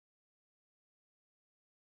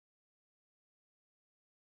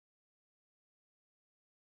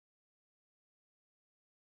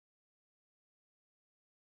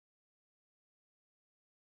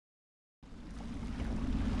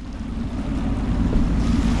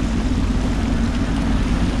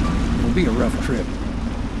be a rough trip.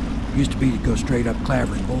 Used to be to go straight up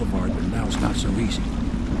Clavering Boulevard, but now it's not so easy.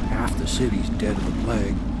 Half the city's dead of the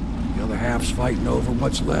plague. The other half's fighting over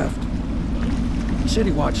what's left.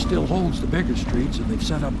 City Watch still holds the bigger streets, and they've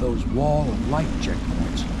set up those wall of light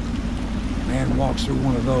checkpoints. A man walks through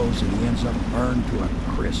one of those, and he ends up burned to a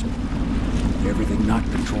crisp. Everything not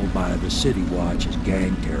controlled by the City Watch is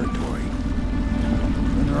gang territory.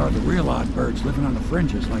 Then there are the real odd birds living on the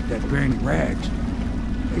fringes, like that Granny Rags.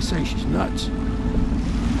 They say she's nuts.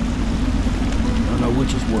 Don't know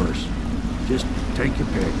which is worse. Just take your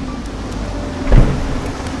pick.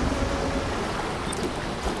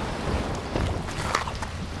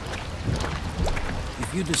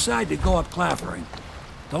 If you decide to go up Clavering,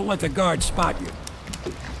 don't let the guards spot you.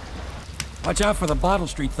 Watch out for the Bottle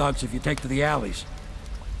Street thugs if you take to the alleys.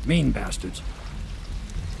 Mean bastards.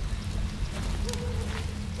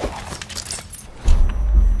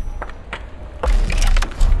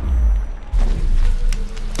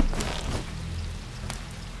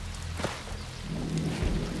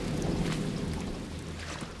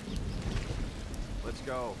 Let's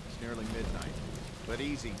go. It's nearly midnight. But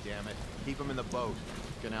easy, damn it. Keep them in the boat.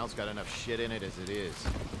 Canal's got enough shit in it as it is.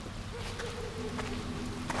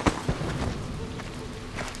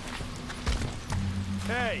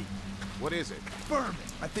 Hey! What is it? Vermin!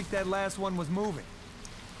 I think that last one was moving.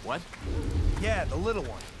 What? Yeah, the little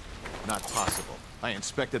one. Not possible. I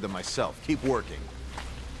inspected them myself. Keep working.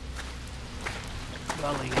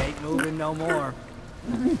 Well, he ain't moving no more.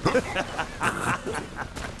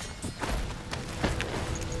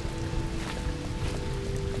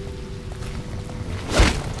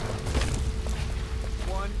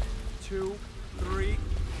 One, two, three,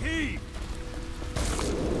 heave!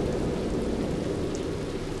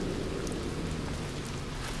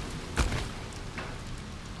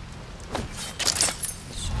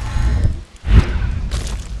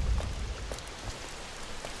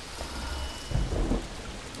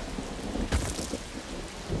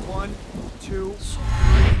 One, two,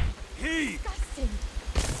 three, heave! Disgusting.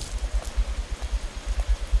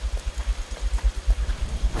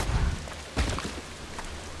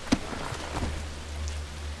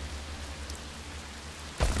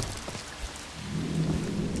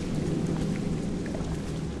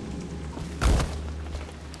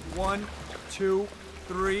 One, two,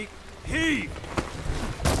 three, heave!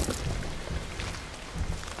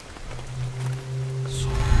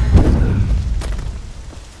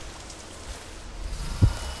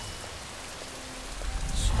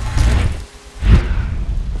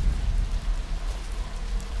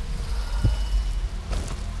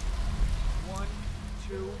 One,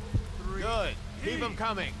 two, three. Good. Keep them heave!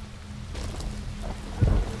 coming.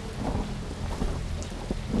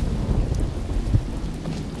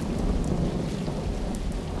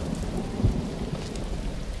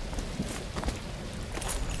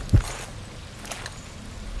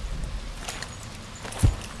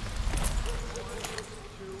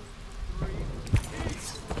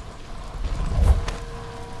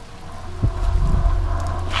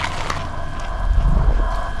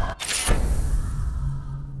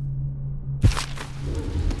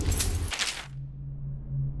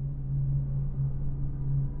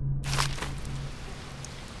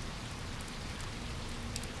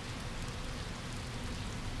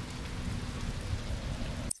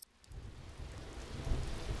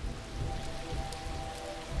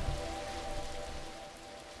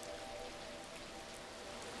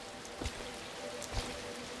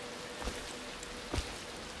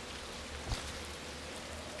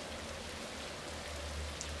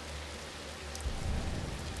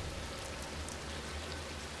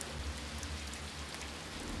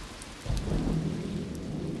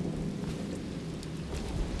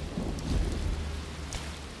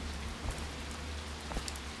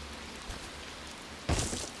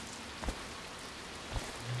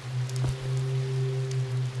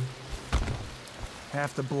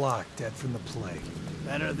 Half the block dead from the plague.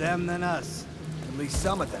 Better them than us. At least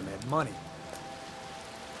some of them had money.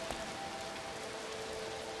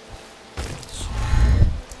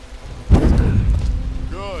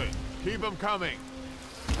 Good. Keep them coming.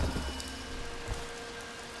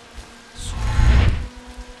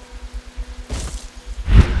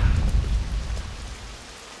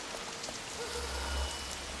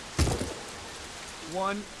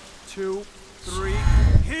 One, two, three,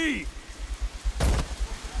 heave!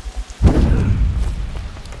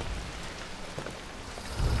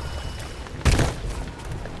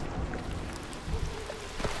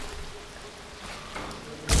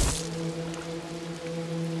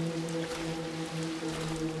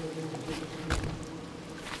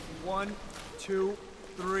 One, two,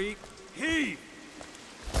 three, heave!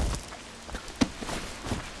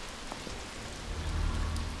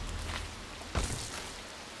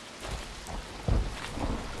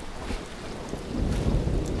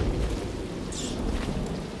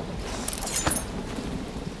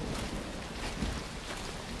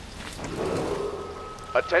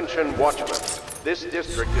 Attention watchmen. This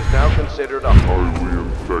district is now considered a highly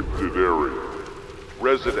infected area.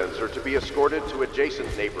 Residents are to be escorted to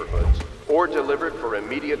adjacent neighborhoods or delivered for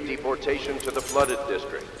immediate deportation to the flooded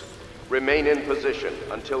district. Remain in position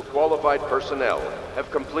until qualified personnel have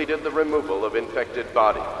completed the removal of infected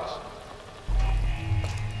bodies.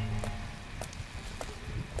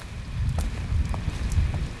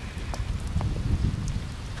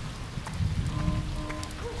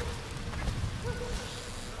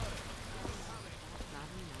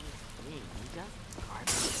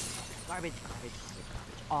 Garbage, garbage, garbage,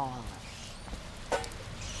 garbage, all of it.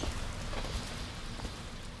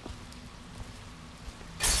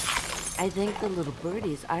 I think the little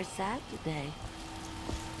birdies are sad today.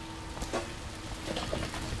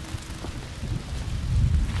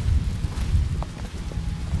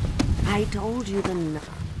 I told you the...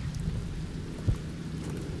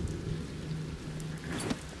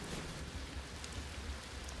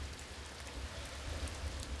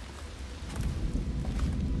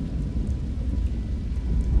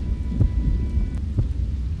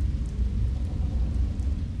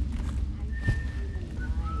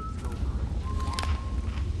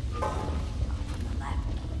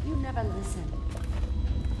 You never listen.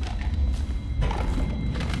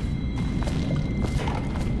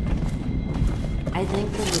 I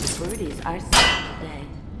think the little birdies are sad today.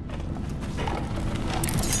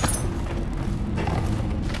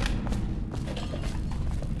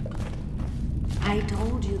 I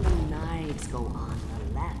told you the knives go on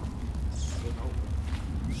the left.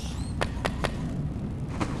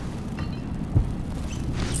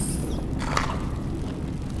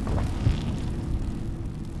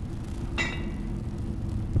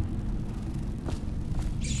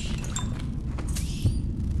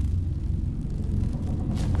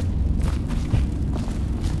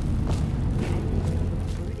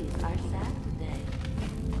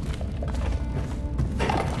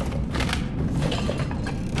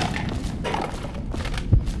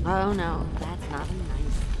 Oh no, that's not a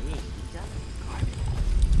nice thing. Just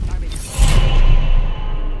garbage.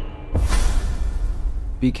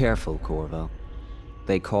 Be careful, Corvo.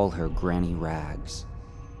 They call her Granny Rags.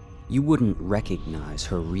 You wouldn't recognize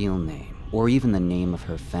her real name, or even the name of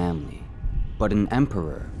her family, but an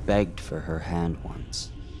emperor begged for her hand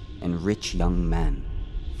once, and rich young men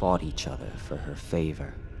fought each other for her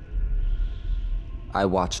favor. I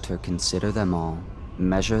watched her consider them all,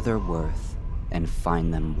 measure their worth, and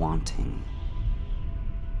find them wanting.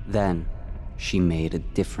 Then, she made a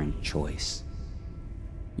different choice.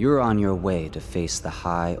 You're on your way to face the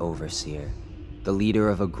High Overseer, the leader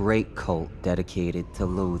of a great cult dedicated to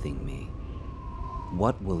loathing me.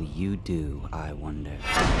 What will you do, I wonder?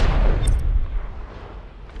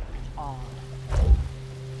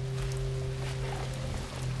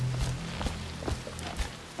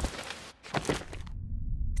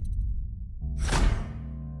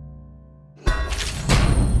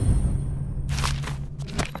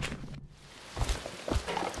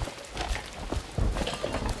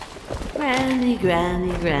 Granny,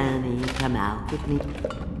 Granny, Granny, come out with me.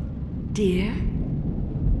 Dear?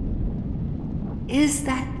 Is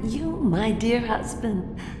that you, my dear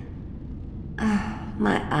husband?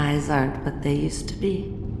 My eyes aren't what they used to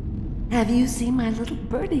be. Have you seen my little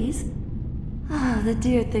birdies? The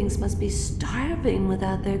dear things must be starving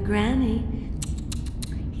without their granny.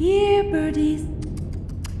 Here, birdies.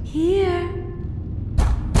 Here.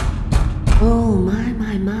 Oh, my.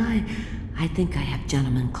 I think I have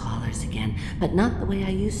gentlemen callers again, but not the way I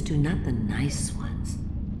used to, not the nice ones.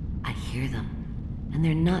 I hear them, and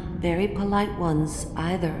they're not very polite ones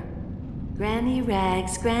either. Granny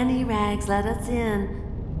Rags, let us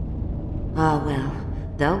in. Ah, well,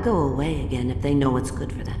 they'll go away again if they know what's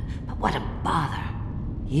good for them, but what a bother.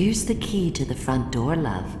 Here's the key to the front door,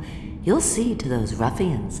 love. You'll see to those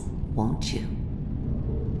ruffians, won't you?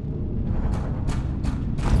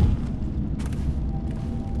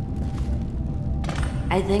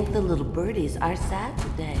 I think the little birdies are sad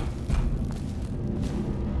today.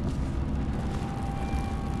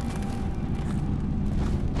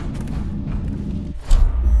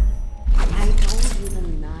 I told you the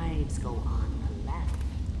knives go on the left.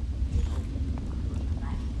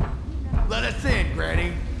 Let us in,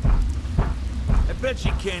 Granny. I bet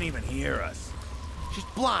she can't even hear us. She's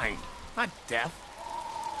blind, not deaf.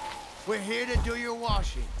 We're here to do your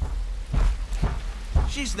washing.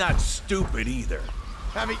 She's not stupid either.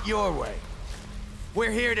 Have it your way.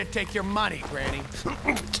 We're here to take your money, Granny.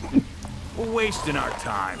 We're wasting our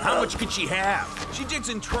time. How much could she have? She digs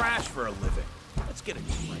in trash for a living. Let's get a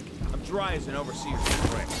drink. I'm dry as an overseer's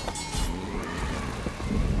prick.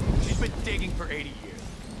 She's been digging for 80 years.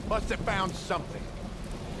 Must have found something.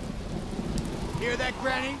 Hear that,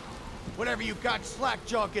 Granny? Whatever you got,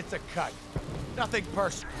 Slackjaw gets a cut. Nothing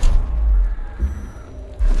personal.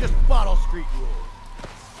 Just Bottle Street rules.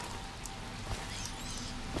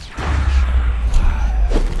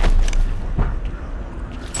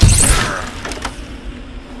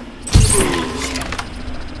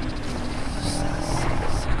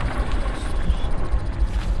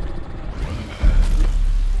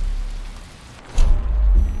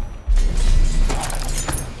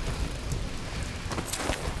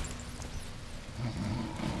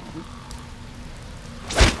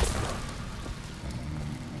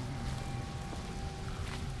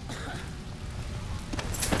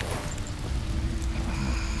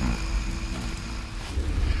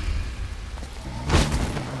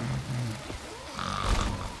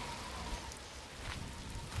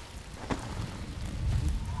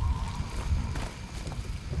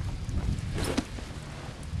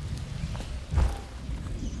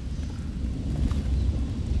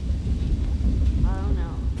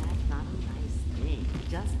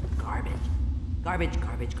 Garbage,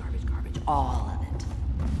 garbage, garbage, garbage. All of it.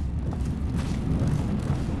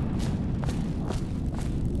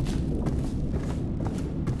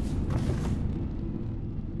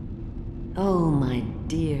 Oh, my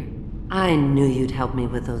dear. I knew you'd help me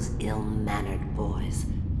with those ill-mannered boys.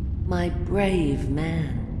 My brave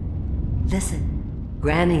man. Listen,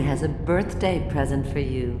 Granny has a birthday present for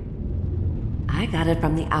you. I got it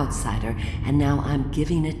from the outsider, and now I'm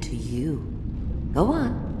giving it to you. Go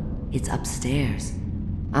on. It's upstairs.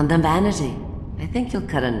 On the vanity. I think you'll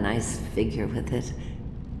cut a nice figure with it.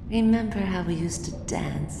 Remember how we used to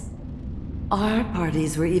dance? Our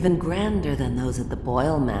parties were even grander than those at the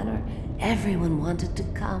Boyle Manor. Everyone wanted to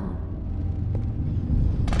come.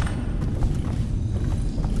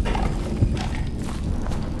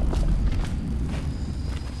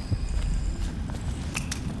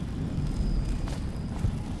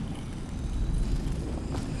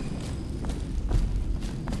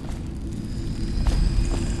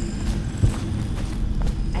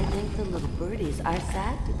 Are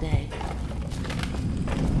sad today.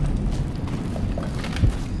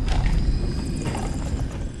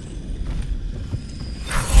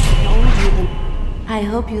 I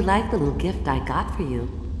hope you like the little gift I got for you.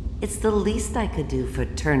 It's the least I could do for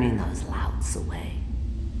turning those louts away.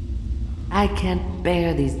 I can't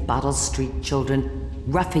bear these Bottle Street children.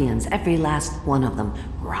 Ruffians, every last one of them.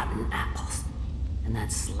 Rotten apples. And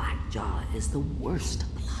that Slackjaw is the worst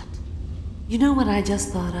lot. You know what I just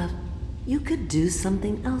thought of? You could do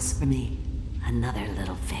something else for me. Another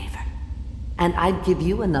little favor. And I'd give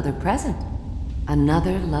you another present.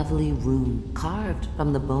 Another lovely rune carved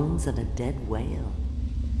from the bones of a dead whale.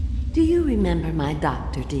 Do you remember my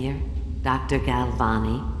doctor, dear? Dr.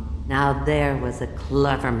 Galvani? Now there was a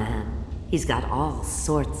clever man. He's got all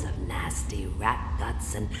sorts of nasty rat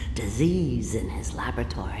guts and disease in his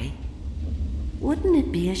laboratory. Wouldn't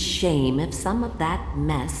it be a shame if some of that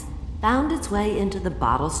mess found its way into the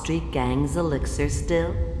Bottle Street gang's elixir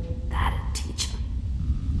still? That'd teach him.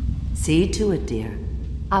 See to it, dear.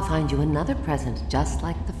 I'll find you another present just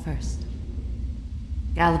like the first.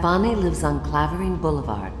 Galvani lives on Clavering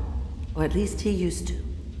Boulevard, or at least he used to.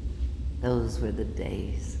 Those were the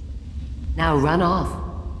days. Now run off.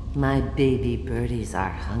 My baby birdies are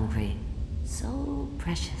hungry. So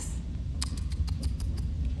precious.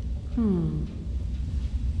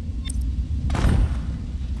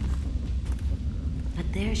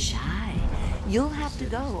 But they're shy. You'll have to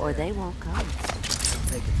go, or they won't come.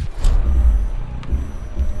 Take it.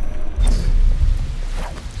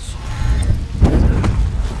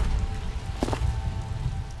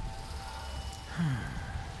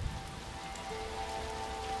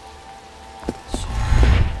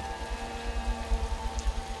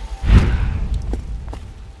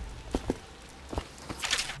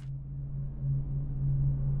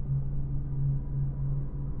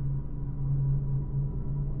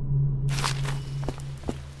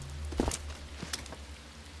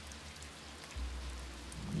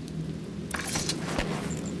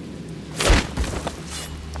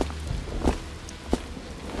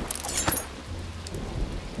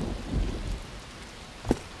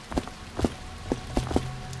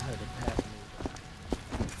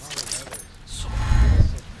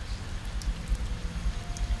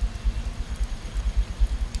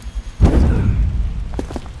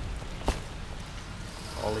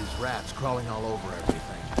 Rats crawling all over everything.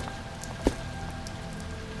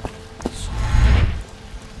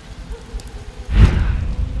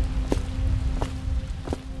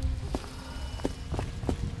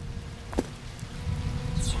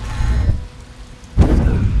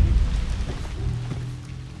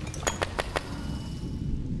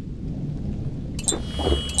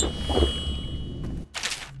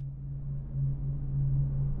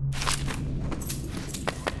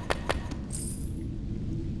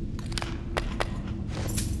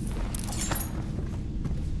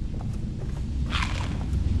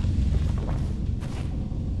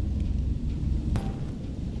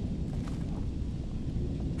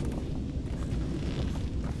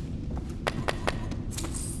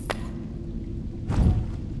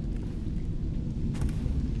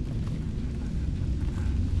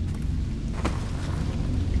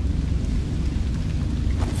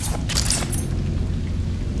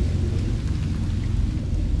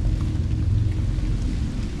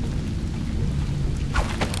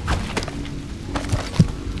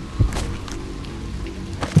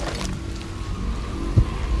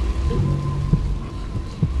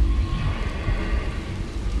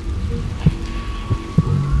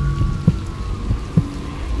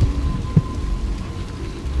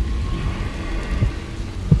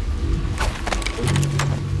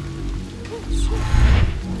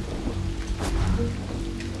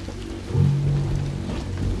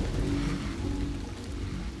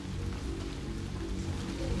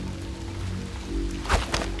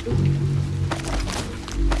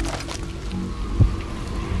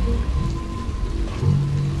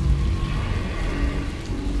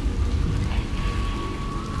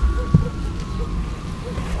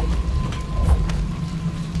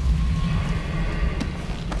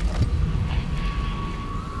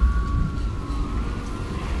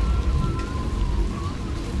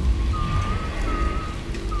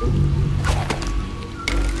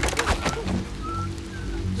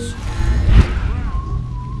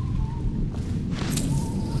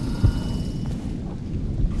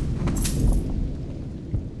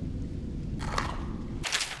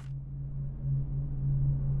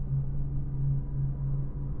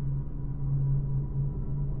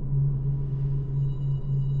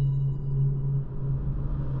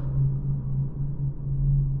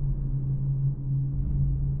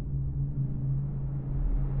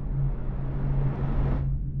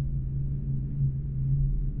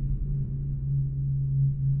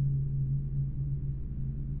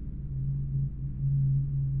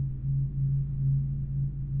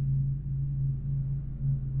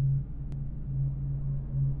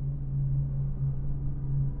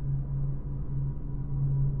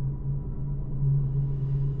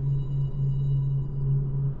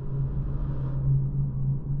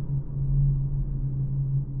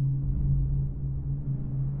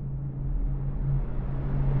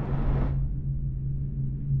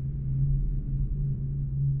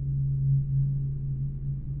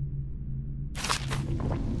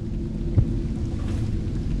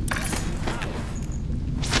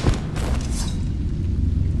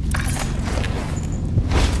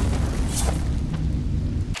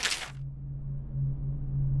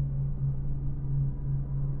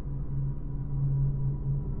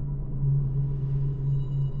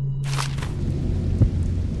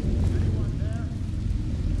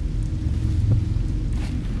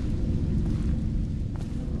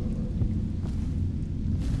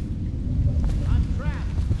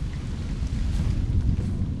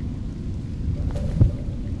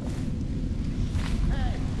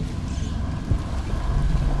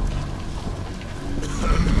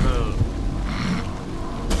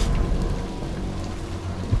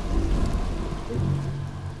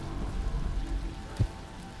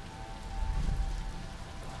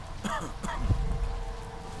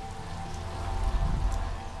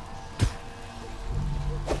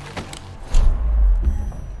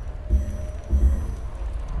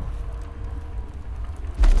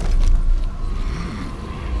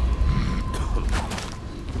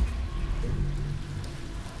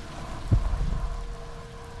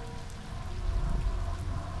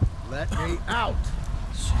 Out!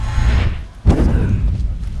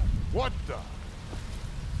 What the?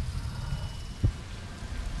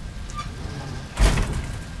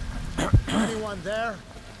 Anyone there?